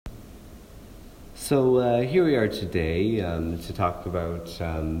So here we are today to talk about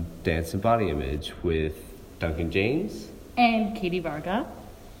dance and body image with Duncan James. And Katie Varga.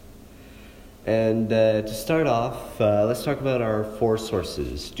 And to start off, let's talk about our four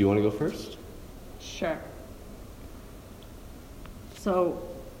sources. Do you want to go first? Sure. So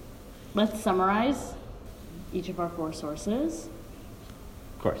let's summarize each of our four sources.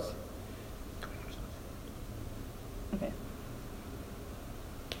 Of course. Okay.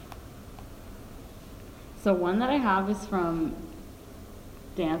 So one that I have is from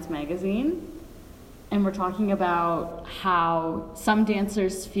Dance Magazine, and we're talking about how some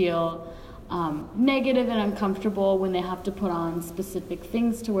dancers feel negative and uncomfortable when they have to put on specific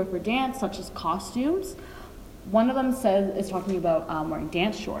things to wear for dance, such as costumes. One of them is talking about wearing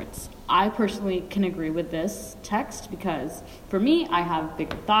dance shorts. I personally can agree with this text because for me, I have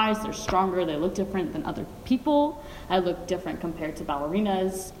bigger thighs, they're stronger, they look different than other people. I look different compared to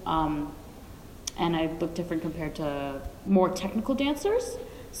ballerinas, and I look different compared to more technical dancers.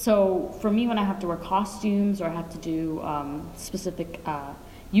 So for me, when I have to wear costumes or I have to do specific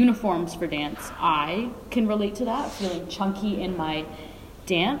uniforms for dance, I can relate to that, feeling chunky in my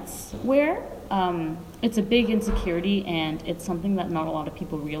dance wear. It's a big insecurity, and it's something that not a lot of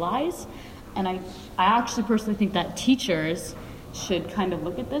people realize. And I actually personally think that teachers should kind of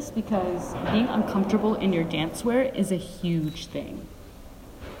look at this, because being uncomfortable in your dance wear is a huge thing.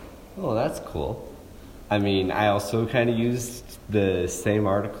 Oh, that's cool. I mean, I also kind of used the same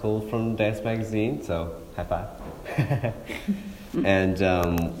article from Dance Magazine, so high five. And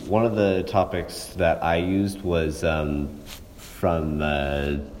one of the topics that I used was from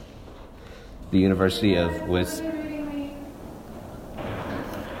the University of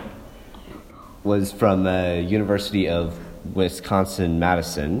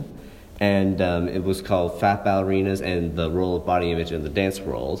Wisconsin-Madison, and it was called Fat Ballerinas and the Role of Body Image in the Dance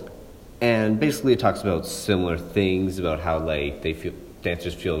World. And basically it talks about similar things, about how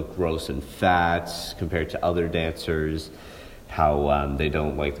dancers feel gross and fat compared to other dancers, how they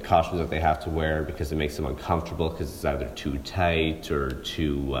don't like the costumes that they have to wear because it makes them uncomfortable because it's either too tight or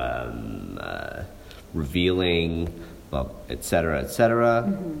too revealing, well, etc., etc.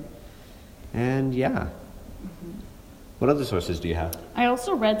 Mm-hmm. And yeah. Mm-hmm. What other sources do you have? I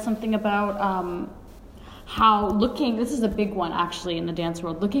also read something about how this is a big one actually in the dance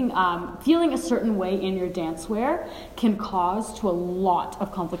world, feeling a certain way in your dance wear can cause to a lot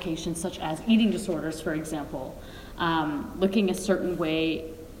of complications, such as eating disorders, for example. Looking a certain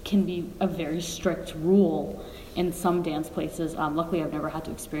way can be a very strict rule in some dance places. Luckily, I've never had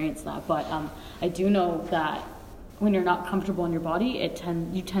to experience that, but I do know that when you're not comfortable in your body,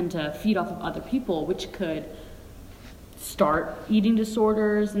 you tend to feed off of other people, which could start eating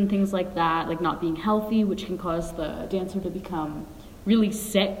disorders and things like that, like not being healthy, which can cause the dancer to become really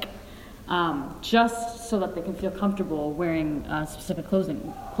sick, just so that they can feel comfortable wearing specific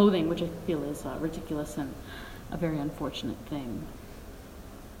clothing, which I feel is ridiculous and a very unfortunate thing.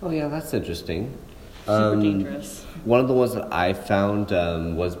 Oh yeah, that's interesting. Super dangerous. One of the ones that I found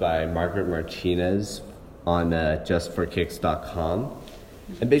was by Margaret Martinez on justforkicks.com.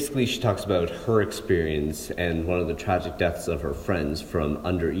 And basically she talks about her experience and one of the tragic deaths of her friends from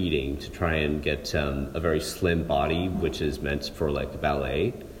under-eating to try and get a very slim body, which is meant for like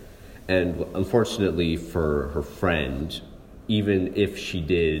ballet. And unfortunately for her friend, even if she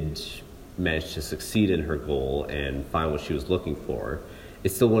did manage to succeed in her goal and find what she was looking for, it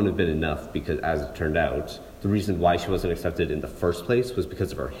still wouldn't have been enough, because as it turned out, the reason why she wasn't accepted in the first place was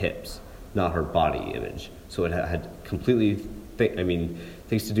because of her hips, not her body image. So it had completely,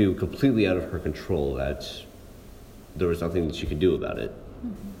 things to do completely out of her control, that there was nothing that she could do about it.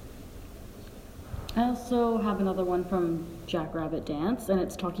 Mm-hmm. I also have another one from Jackrabbit Dance, and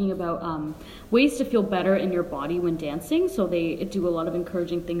it's talking about ways to feel better in your body when dancing. So they do a lot of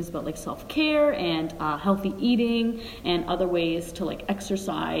encouraging things about like self-care and healthy eating and other ways to like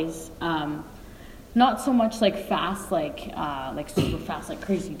exercise. Not so much like fast, like super fast, like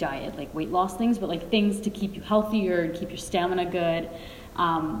crazy diet, like weight loss things, but like things to keep you healthier and keep your stamina good,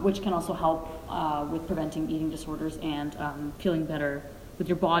 which can also help with preventing eating disorders and feeling better with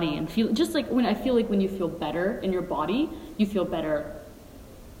your body, and feel just like when you feel better in your body, you feel better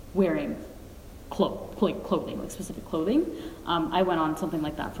wearing clothing, like specific clothing. I went on something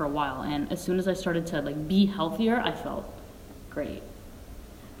like that for a while, and as soon as I started to like be healthier, I felt great.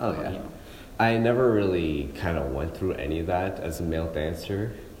 Oh yeah. I never really kind of went through any of that as a male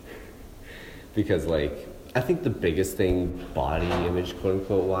dancer because like I think the biggest thing body image quote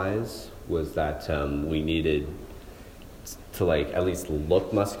unquote wise was that we needed to like at least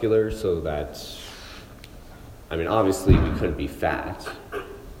look muscular, so that obviously we couldn't be fat,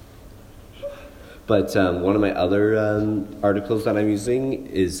 But one of my other articles that I'm using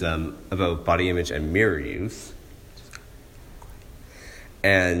is about body image and mirror use.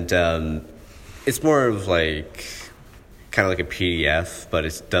 And it's more of like kind of like a PDF, but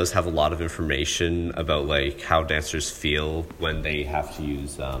it does have a lot of information about like how dancers feel when they have to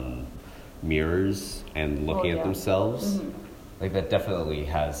use mirrors and looking at themselves. Mm-hmm. Like that definitely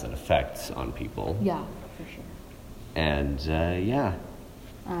has an effect on people. Yeah, for sure. And yeah.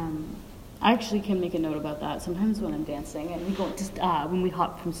 I actually can make a note about that. Sometimes when I'm dancing and we go just when we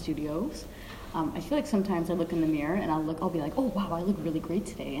hop from studios, I feel like sometimes I look in the mirror and I'll be like, oh wow, I look really great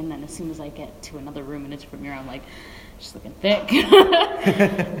today. And then as soon as I get to another room in a different mirror, I'm like, just looking thick.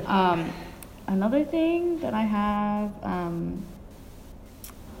 Another thing that I have,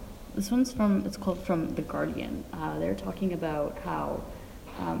 this one's it's called From The Guardian. They're talking about how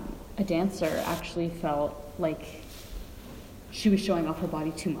a dancer actually felt like she was showing off her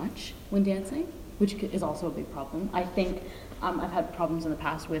body too much when dancing, which is also a big problem. I think I've had problems in the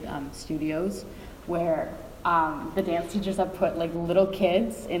past with studios where the dance teachers have put like little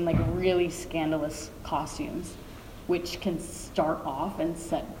kids in like really scandalous costumes, which can start off and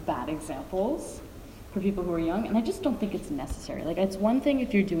set bad examples for people who are young. And I just don't think it's necessary. Like it's one thing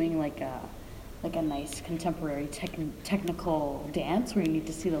if you're doing like a nice contemporary technical dance where you need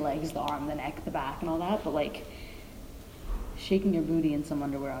to see the legs, the arm, the neck, the back, and all that, but like shaking your booty in some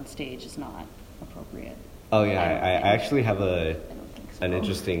underwear on stage is not appropriate. Oh yeah, I actually have an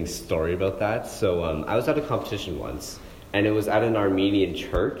interesting story about that. So I was at a competition once, and it was at an Armenian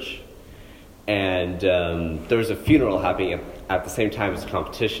church, and there was a funeral happening at the same time as the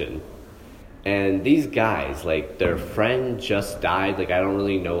competition. And these guys, like their friend just died. Like I don't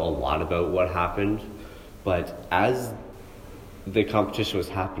really know a lot about what happened, but as the competition was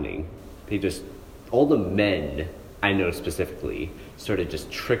happening, all the men I know specifically started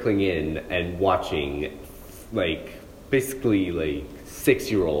just trickling in and watching like basically like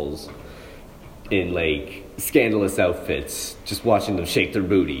 6-year-olds in like scandalous outfits, just watching them shake their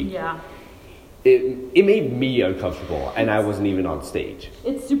booty. Yeah. It made me uncomfortable, and I wasn't even on stage.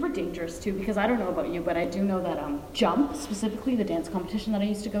 It's super dangerous too, because I don't know about you, but I do know that Jump, specifically the dance competition that I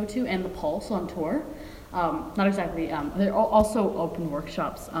used to go to, and the Pulse on tour, not exactly, they're also open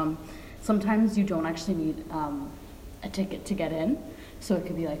workshops. Sometimes you don't actually need a ticket to get in, so it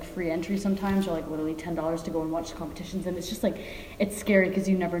could be like free entry sometimes, or like literally $10 to go and watch the competitions, and it's just like, it's scary because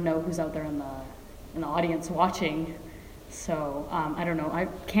you never know who's out there in the audience watching. So, I don't know.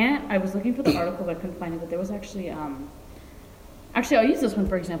 I was looking for the article, but I couldn't find it, but there was actually I'll use this one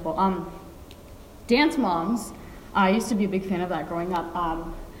for example. Dance Moms, I used to be a big fan of that growing up.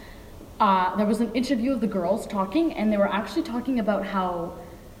 There was an interview of the girls talking, and they were actually talking about how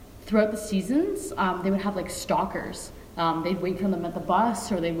throughout the seasons, they would have like stalkers. They'd wait for them at the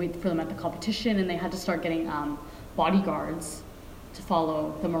bus, or they'd wait for them at the competition, and they had to start getting bodyguards to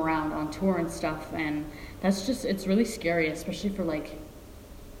follow them around on tour and stuff, and that's just, it's really scary, especially for like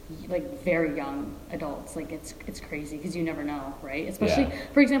very young adults. Like it's crazy because you never know, right? Especially,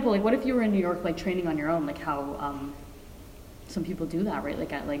 for example, like what if you were in New York like training on your own, like how some people do that, right?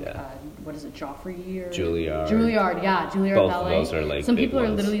 Like at what is it, Joffrey or Juilliard, yeah, Juilliard Both Ballet. Of those are like some people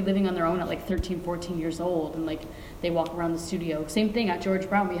ones. Are literally living on their own at like 13, 14 years old, and like they walk around the studio. Same thing at George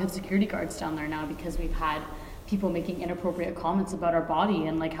Brown. We have security guards down there now because we've had people making inappropriate comments about our body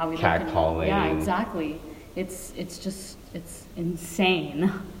and like how we look. Catcalling. Yeah, exactly. It's insane.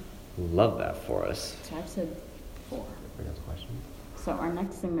 Love that for us. So I've said 4. Question. So our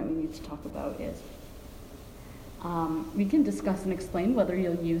next thing that we need to talk about is we can discuss and explain whether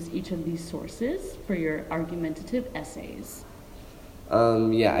you'll use each of these sources for your argumentative essays.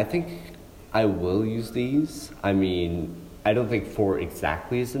 Yeah, I think I will use these. I mean, I don't think 4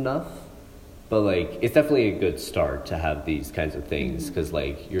 exactly is enough, but like it's definitely a good start to have these kinds of things because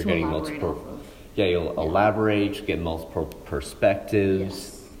like you're getting multiple. You'll elaborate, get multiple perspectives.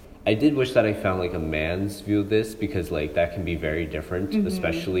 Yes. I did wish that I found like a man's view of this because like that can be very different,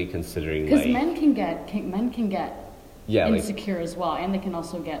 especially considering because like men can get insecure as well, and they can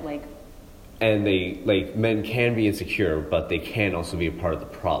also get like. And men can be insecure, but they can also be a part of the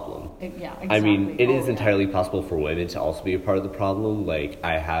problem. Yeah, exactly. I mean, it is entirely possible for women to also be a part of the problem. Like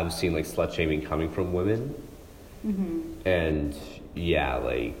I have seen like slut shaming coming from women, and. Yeah,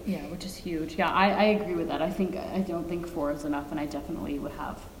 which is huge. Yeah, I agree with that. I don't think 4 is enough, and I definitely would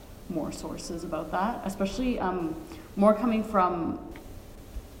have more sources about that, especially more coming from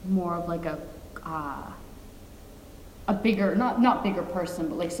more of like a bigger, not bigger person,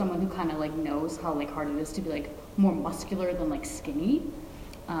 but like someone who kind of like knows how like hard it is to be like more muscular than like skinny.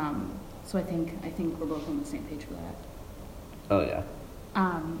 So I think we're both on the same page for that. Oh yeah.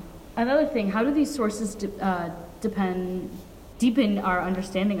 Another thing, how do these sources deepen our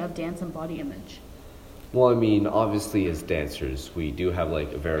understanding of dance and body image? Well, I mean, obviously, as dancers, we do have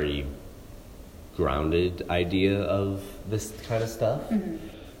like a very grounded idea of this kind of stuff.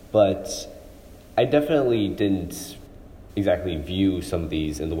 But I definitely didn't exactly view some of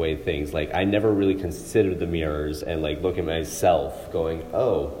these in the way of things. Like, I never really considered the mirrors and like look at myself going,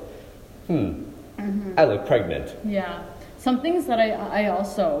 oh, I look pregnant. Yeah. Some things that I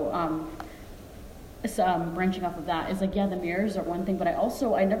also, branching off of that, is like, yeah, the mirrors are one thing, but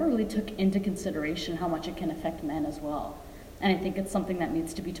I never really took into consideration how much it can affect men as well. And I think it's something that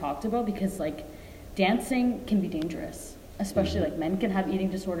needs to be talked about because, like, dancing can be dangerous, especially like men can have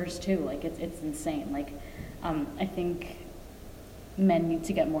eating disorders too. Like, it's insane. Like, I think men need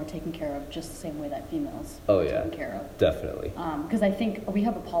to get more taken care of just the same way that females are taken care of. Definitely. Because I think we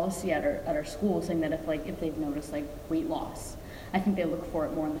have a policy at our school saying that if they've noticed like weight loss, I think they look for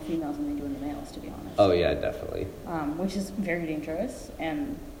it more in the females than they do in the males, to be honest. Oh yeah, definitely. Which is very dangerous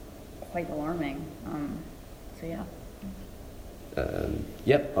and quite alarming. So yeah.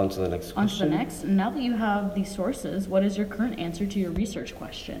 Yep, on to the next question. On to the next. Now that you have these sources, what is your current answer to your research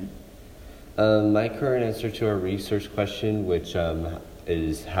question? My current answer to our research question, which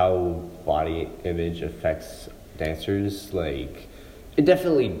is how body image affects dancers, like, it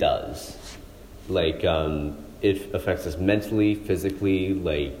definitely does. Like, it affects us mentally, physically,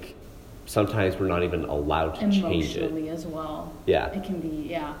 like, sometimes we're not even allowed to change it. Emotionally as well. Yeah. It can be,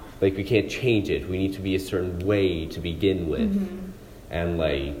 yeah. Like, we can't change it. We need to be a certain way to begin with. And,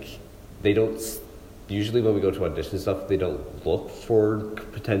 like, they don't... Usually when we go to audition stuff, they don't look for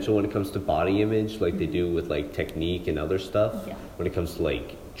potential when it comes to body image like they do with, like, technique and other stuff. Yeah. When it comes to,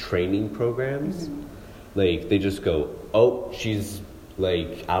 like, training programs. Like, they just go, oh, she's,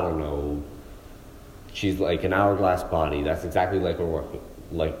 like, I don't know... She's, like, an hourglass body. That's exactly like we're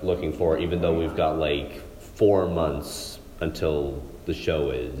looking for, even though we've got, like, 4 months until the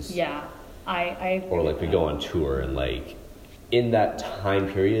show is. Yeah, I or like we go on tour and like in that time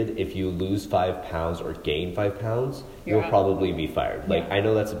period, if you lose 5 pounds or gain 5 pounds, you'll probably be fired. Like, I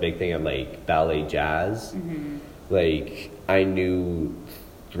know that's a big thing at like ballet jazz. Like, I knew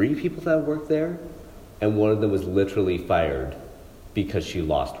 3 people that worked there, and one of them was literally fired because she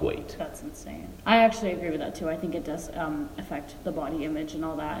lost weight. That's insane. I actually agree with that too. I think it does affect the body image and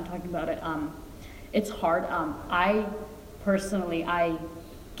all that. And talking about it, it's hard. I personally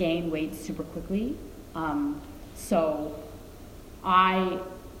gain weight super quickly, so I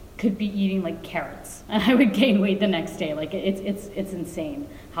could be eating like carrots and I would gain weight the next day. Like, it's insane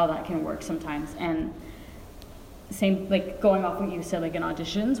how that can work sometimes. And same, like, going off what you said, like in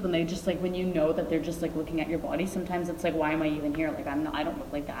auditions, when they just like, when you know that they're just like looking at your body, sometimes it's like, why am I even here? Like, I don't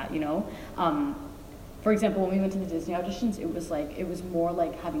look like that, you know? For example, when we went to the Disney auditions, it was more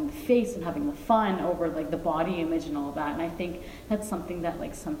like having the face and having the fun over like the body image and all that. And I think that's something that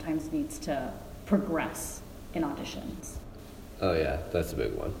like sometimes needs to progress in auditions. Oh yeah, that's a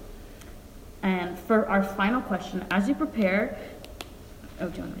big one. And for our final question, as you prepare, do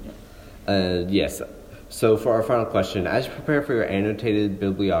you want to read it? Yes. So for our final question, as you prepare for your annotated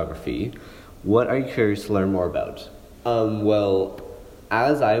bibliography, what are you curious to learn more about? Well,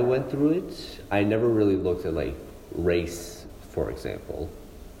 as I went through it, I never really looked at like race, for example.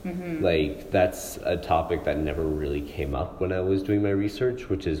 Like, that's a topic that never really came up when I was doing my research,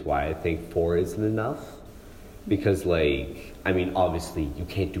 which is why I think 4 isn't enough. Because, like, I mean, obviously you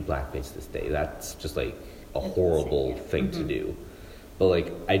can't do blackface this day. That's just like a horrible thing to do. But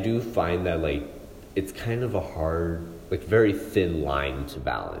like, I do find that like it's kind of a hard, like, very thin line to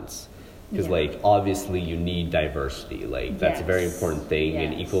balance. Because, like, obviously you need diversity. Like, that's a very important thing,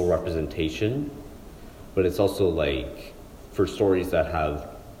 and equal representation. But it's also, like, for stories that have,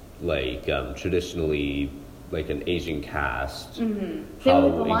 like, traditionally, like, an Asian cast. Same with the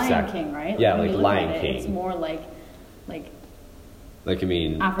Lion King, right? Yeah, like Lion King. It's more like, I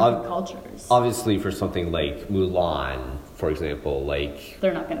mean, African cultures. Obviously, for something like Mulan, for example, like,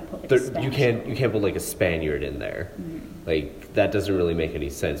 they're not going to put like a you can't put like a Spaniard in there. Like, that doesn't really make any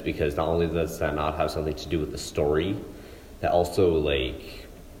sense, because not only does that not have something to do with the story, that also, like,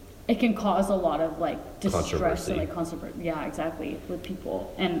 it can cause a lot of like distress and like controversy. Yeah, exactly, with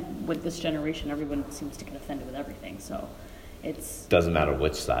people. And with this generation, everyone seems to get offended with everything. So it's doesn't matter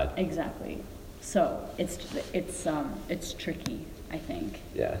which side. Exactly. So it's tricky, I think.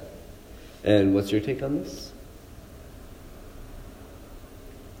 Yeah. And what's your take on this?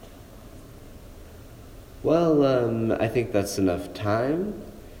 Well, I think that's enough time.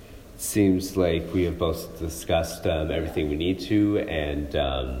 Seems like we have both discussed everything we need to,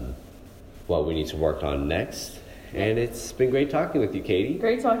 and what we need to work on next. And it's been great talking with you, Katie.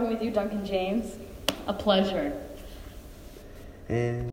 Great talking with you, Duncan James. A pleasure. And